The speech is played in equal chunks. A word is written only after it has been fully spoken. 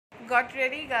got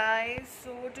ready, guys.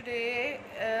 So today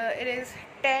it is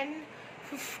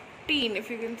 10:15. If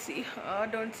you can see,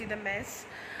 don't see the mess.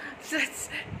 So it's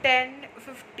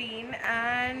 10:15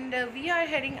 and we are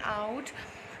heading out.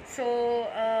 So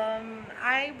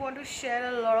I want to share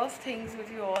a lot of things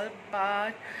with you all,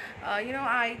 but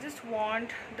I just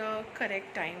want the correct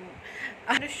time.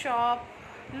 I'm going to shop,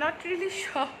 not really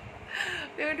shop.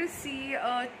 We're going to see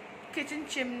a kitchen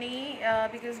chimney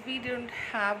because we don't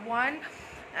have one,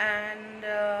 and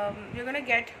we're gonna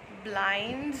get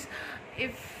blinds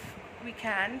if we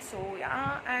can. So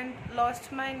yeah, and lost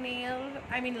my nail,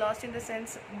 I mean lost in the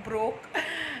sense broke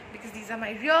because these are my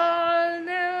real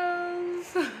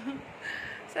nails.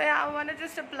 So yeah, I want to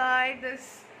just apply this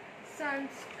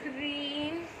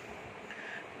sunscreen.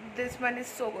 This one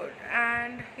is so good,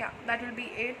 and yeah, that will be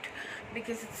it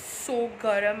because it's so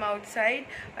garam outside,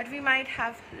 but we might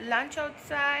have lunch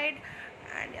outside,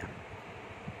 and yeah.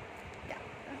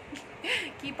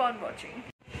 Keep on watching.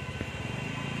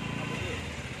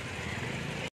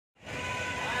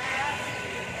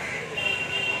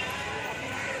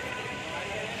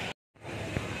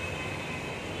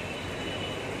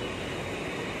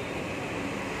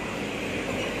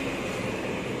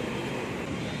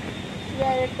 We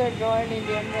are at the Royal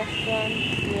Indian Restaurant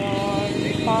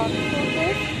near Park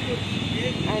Circus,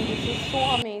 and this is so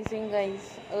amazing, guys.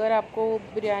 अगर आपको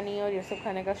बिरयानी और ये सब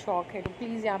खाने का शौक है तो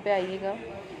प्लीज़ यहाँ पे आइएगा.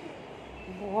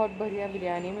 बहुत बढ़िया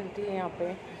बिरयानी मिलती है यहाँ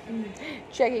पे.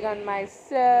 Checking on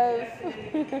myself.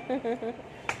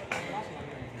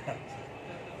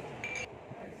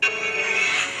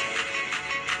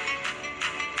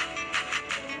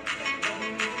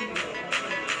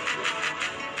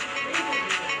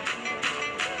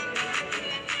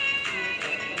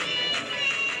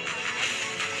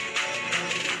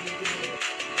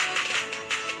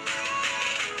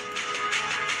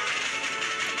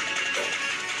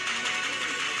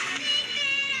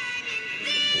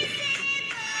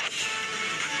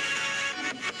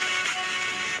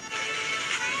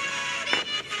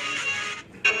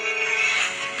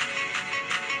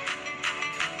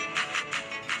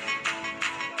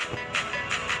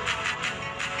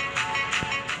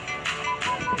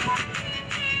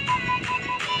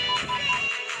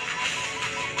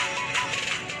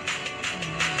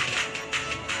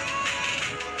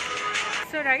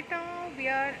 So right now we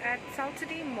are at South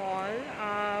City Mall.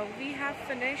 We have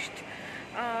finished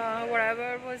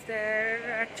whatever was there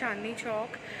at Chandni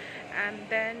chowk, and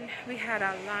then we had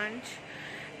our lunch,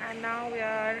 and now we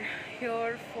are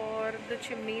here for the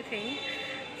chimney thing.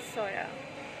 So yeah,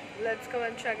 let's go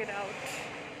and check it out.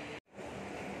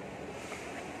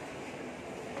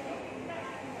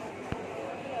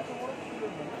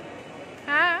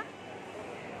 Huh?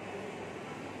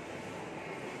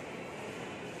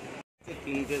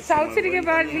 South City के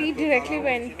बाद we directly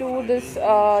went to this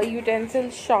utensil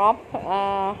shop.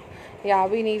 Yeah,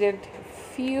 we needed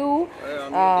few,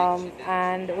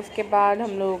 and उसके बाद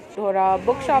हम लोग थोड़ा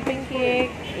book shopping किए.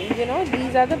 You know,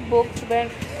 these are the books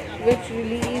which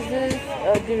releases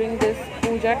during this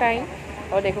puja time.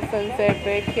 और देखो film fair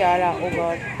पे Kiara, oh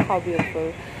god, how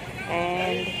beautiful.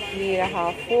 And ये रहा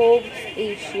Forbes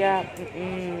Asia.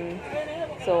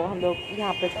 So हम लोग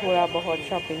यहाँ पे थोड़ा बहुत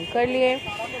shopping कर लिए,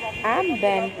 and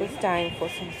then it was time for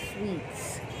some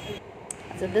sweets.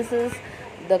 So this is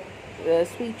the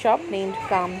sweet shop named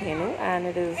Kamdhenu, and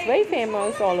it is very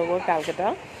famous all over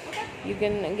Calcutta. You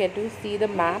can get to see the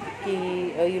map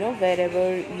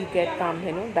wherever you get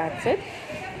Kamdhenu, that's it.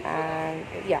 And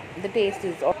yeah, the taste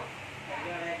is all.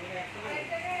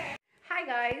 Hi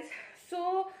guys,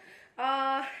 so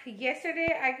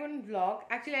yesterday I couldn't vlog.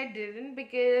 Actually I didn't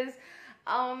because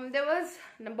there was,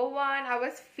 number one, I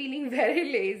was feeling very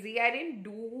lazy. I didn't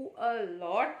do a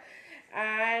lot,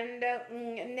 and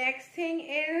next thing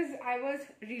is I was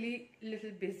really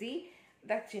little busy.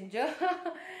 That's ginger.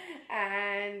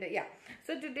 And yeah,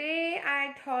 so today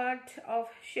I thought of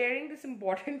sharing this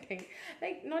important thing,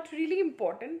 like not really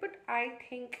important, but I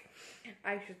think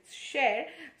I should share.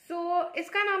 So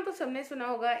इसका नाम तो सबने सुना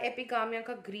होगा, एपिगामिया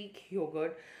का Greek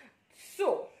yogurt.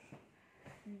 So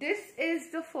this is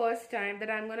the first time that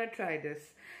I'm gonna try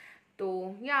this.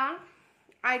 So yeah,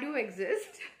 I do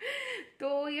exist.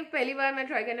 तो ये पहली बार मैं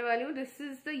try करने वाली हूँ. This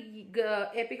is the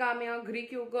Epigamia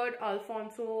Greek yogurt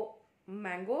Alfonso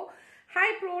mango.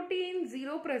 High protein,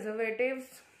 zero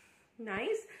preservatives.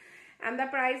 Nice. And the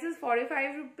price is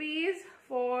 45 rupees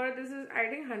for, this is I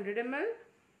think 100 ml,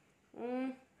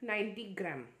 90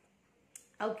 gram.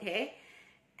 Okay.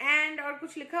 And और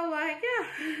कुछ लिखा हुआ है क्या?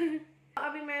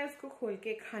 अभी मैं इसको खोल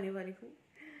के खाने वाली हूँ.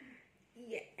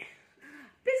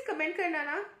 प्लीज कमेंट करना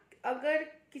ना अगर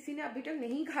किसी ने अभी तक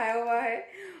नहीं खाया हुआ है,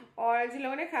 और जिन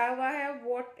लोगों ने खाया हुआ है,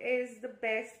 what is the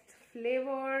best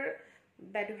flavour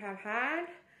that you have had?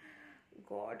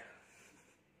 God,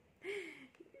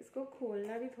 इसको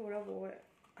खोलना भी थोड़ा वो है।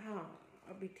 हाँ,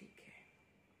 अभी ठीक है।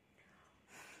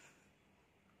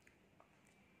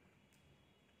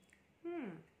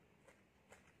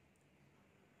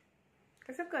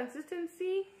 ऐसा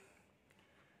कंसिस्टेंसी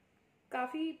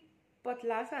काफी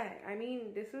पतला सा है। I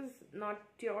mean this is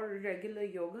not your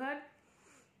regular yogurt.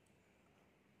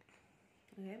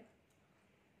 Okay.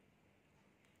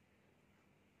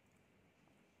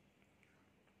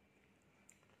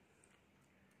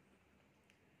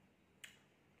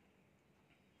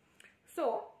 So,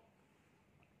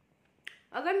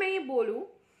 अगर मैं ये बोलूं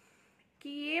कि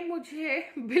ये मुझे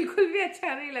बिल्कुल भी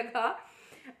अच्छा नहीं लगा,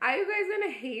 are you guys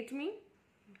gonna hate me?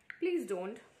 Please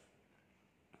don't.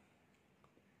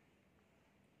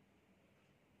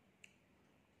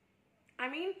 I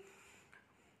mean,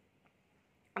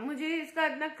 मुझे इसका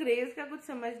इतना क्रेज का कुछ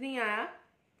समझ नहीं आया।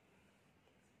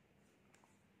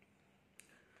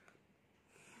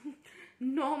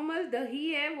 नॉर्मल दही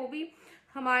है, वो भी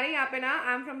हमारे यहाँ पे ना,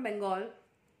 I am from Bengal,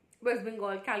 waste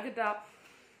Bengal, Calcutta,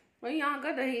 और यहाँ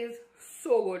का दही is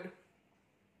so good,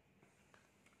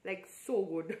 like so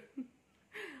good.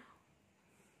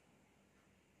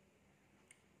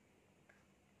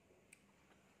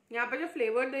 यहाँ पे जो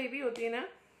फ्लेवर्ड दही भी होती है ना,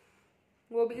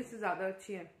 वो भी इससे ज्यादा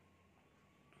अच्छी है।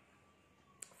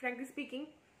 फ्रैंकली स्पीकिंग,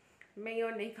 मैं ये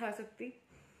और नहीं खा सकती।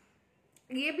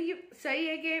 ये भी सही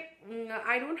है कि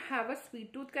I don't have a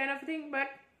sweet tooth kind of thing, but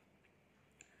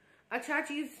अच्छा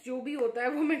चीज जो भी होता है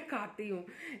वो मैं खाती हूँ।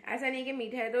 ऐसा नहीं कि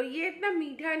मीठा है तो ये इतना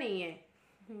मीठा नहीं है।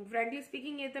 फ्रैंकली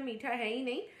स्पीकिंग ये इतना मीठा है ही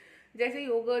नहीं। जैसे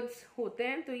योगर्ट्स होते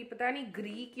हैं, तो ये पता नहीं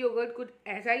ग्रीक योगर्ट कुछ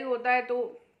ऐसा ही होता है,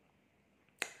 तो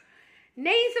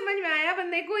नहीं समझ में आया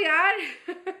बंदे को यार।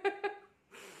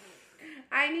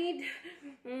 I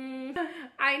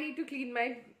need to clean my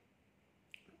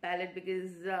palate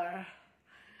because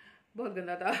बहुत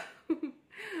गंदा था।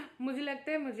 मुझे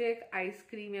लगता है मुझे एक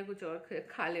आइसक्रीम या कुछ और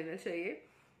खा लेना चाहिए,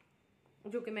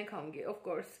 जो कि मैं खाऊंगी ऑफ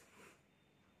कोर्स।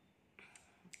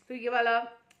 तो ये वाला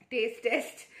टेस्ट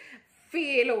टेस्ट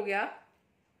फेल हो गया।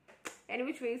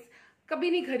 एनीवेज,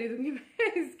 कभी नहीं खरीदूंगी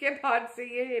मैं इसके बाद से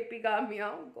ये Epigamia.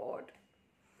 God.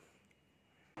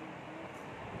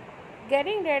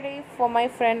 Getting ready for my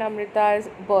friend Amrita's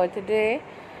birthday.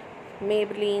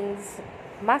 Maybelline's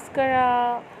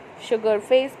mascara, sugar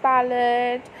face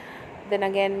palette, then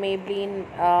again Maybelline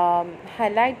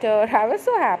highlighter. I was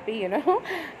so happy, you know.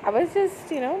 I was just,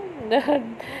 you know,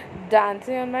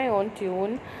 dancing on my own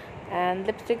tune. And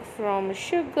lipstick from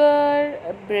Sugar,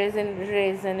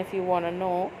 Raisin if you want to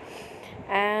know.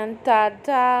 And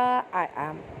ta-da, I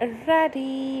am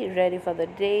ready for the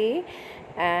day.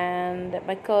 And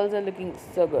my curls are looking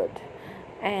so good.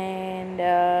 And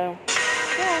yeah.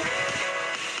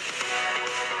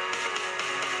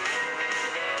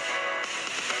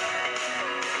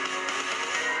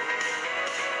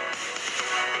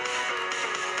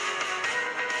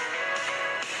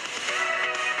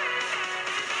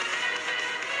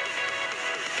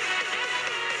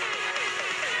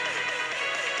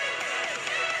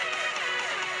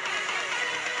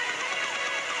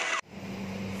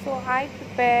 So I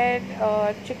prepared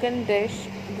a chicken dish.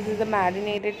 This is a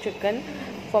marinated chicken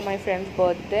for my friend's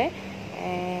birthday,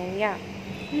 and yeah,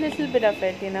 little bit of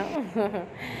it, you know.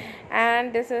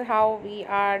 And this is how we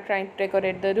are trying to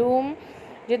decorate the room.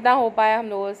 जितना हो पाया हम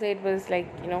लोगों से, it was like,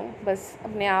 you know, बस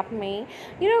अपने आप में,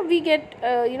 you know, we get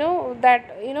you know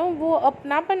that, you know, वो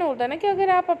अपनापन होता है ना, कि अगर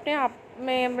आप अपने आप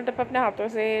में, मतलब अपने हाथों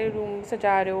से रूम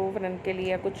सजा रहे हो फ्रेंड के लिए,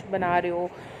 या कुछ बना रहे हो,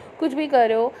 कुछ भी कर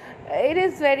रहे हो, it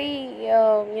is very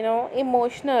you know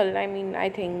emotional. I mean I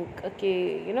think कि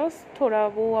यू नो थोड़ा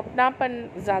वो अपनापन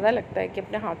ज़्यादा लगता है कि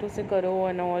अपने हाथों से करो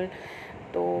एंड ऑल।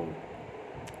 तो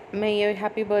मैं ये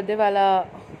हैप्पी बर्थडे वाला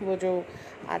वो जो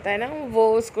आता है ना,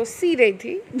 वो उसको सी रही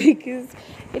थी,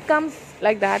 because it comes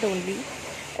like that only.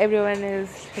 Everyone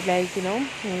is like, you know,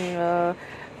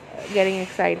 getting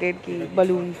excited कि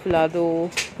बलून फुला दो,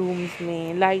 रूम्स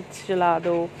में लाइट्स जला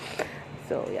दो।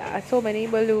 So yeah, so many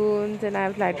balloons and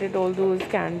I've lighted all those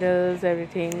candles,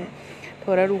 everything.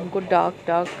 थोड़ा रूम को dark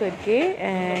करके,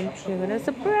 and we're gonna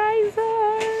surprise her.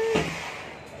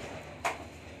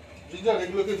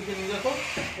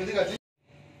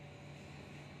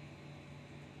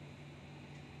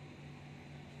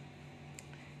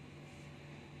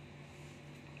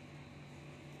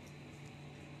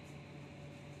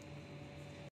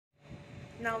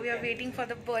 Now we are waiting for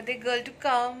the birthday girl to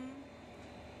come.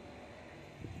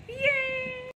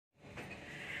 Yay!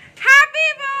 Happy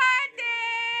birthday!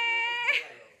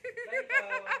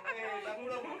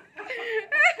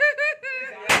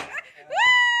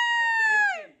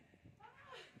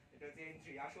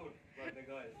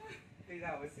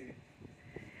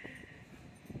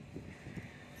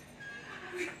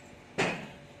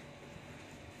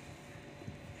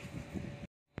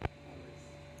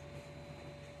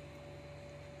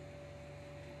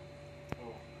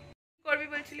 করবি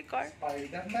বলছিলি কর।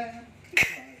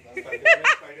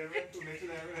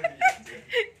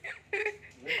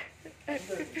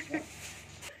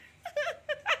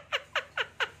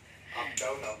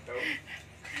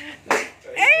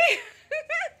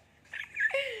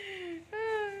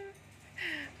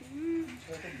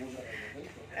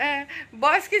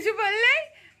 বস কিছু বললে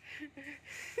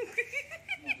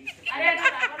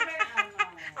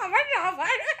আমার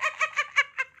rubber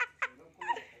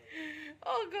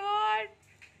O god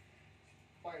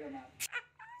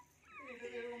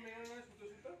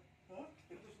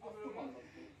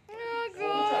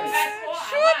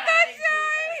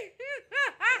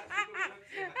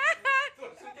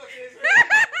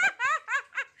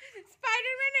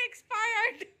Spider-Man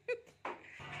expired.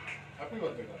 Happy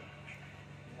birthday.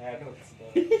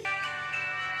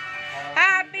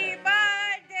 Happy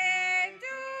birthday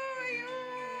to you.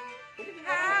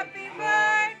 Happy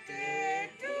birthday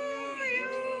to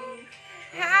you.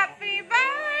 Happy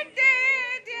birthday,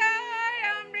 dear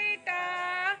Amrita.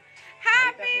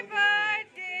 Happy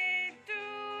birthday to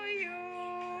you.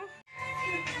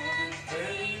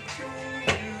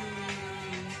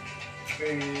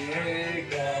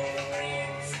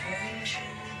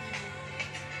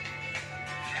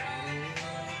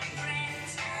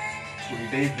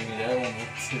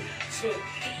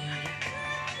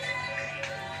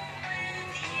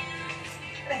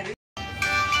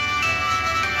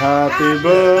 Happy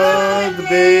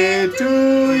birthday to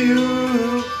you.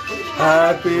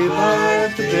 Happy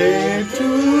birthday to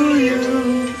you.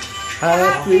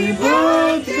 Happy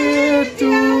birthday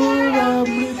to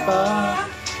Amrita.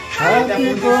 Happy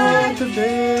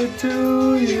birthday to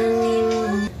you.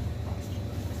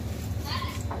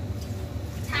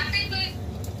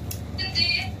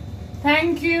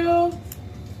 Thank you.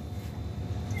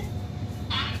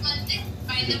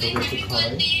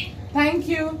 Thank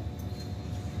you.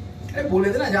 बोले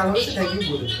थे ना जान हो से thank you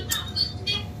बोले थे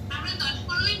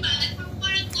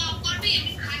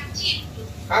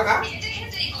खा खा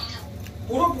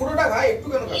পুরো পুরোটা খা একটু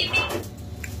কেন খা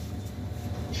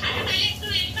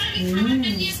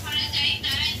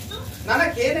না না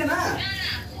খেয়ে নে না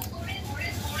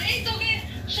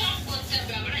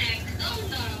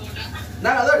না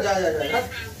না ধর যা যা যা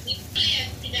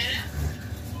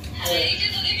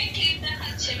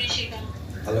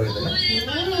ভালো হয়েছে না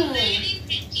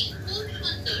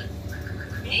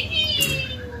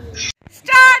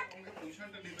Start.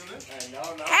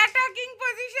 Attacking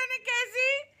position है कैसी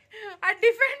और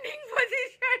defending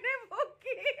position है वो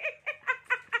की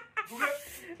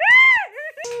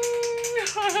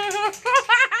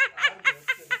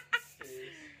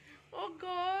Oh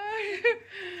God.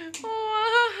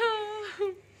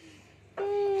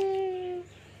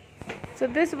 So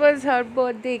this was her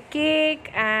birthday cake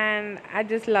and I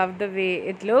just love the way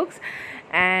it looks,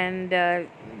 and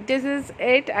this is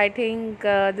it. I think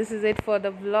this is it for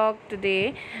the vlog today.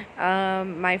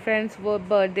 My friend's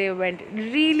birthday went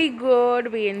really good.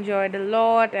 We enjoyed a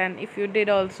lot, and if you did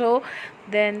also,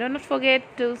 then do not forget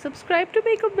to subscribe to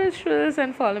Makeup Visuals and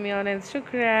follow me on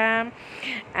Instagram.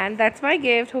 And that's my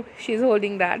gift. She's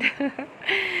holding that.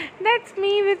 That's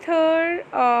me with her.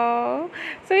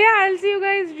 So yeah, I'll see you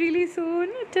guys really soon.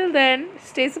 Till then,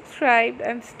 stay subscribed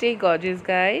and stay gorgeous,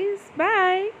 guys.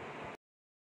 Bye.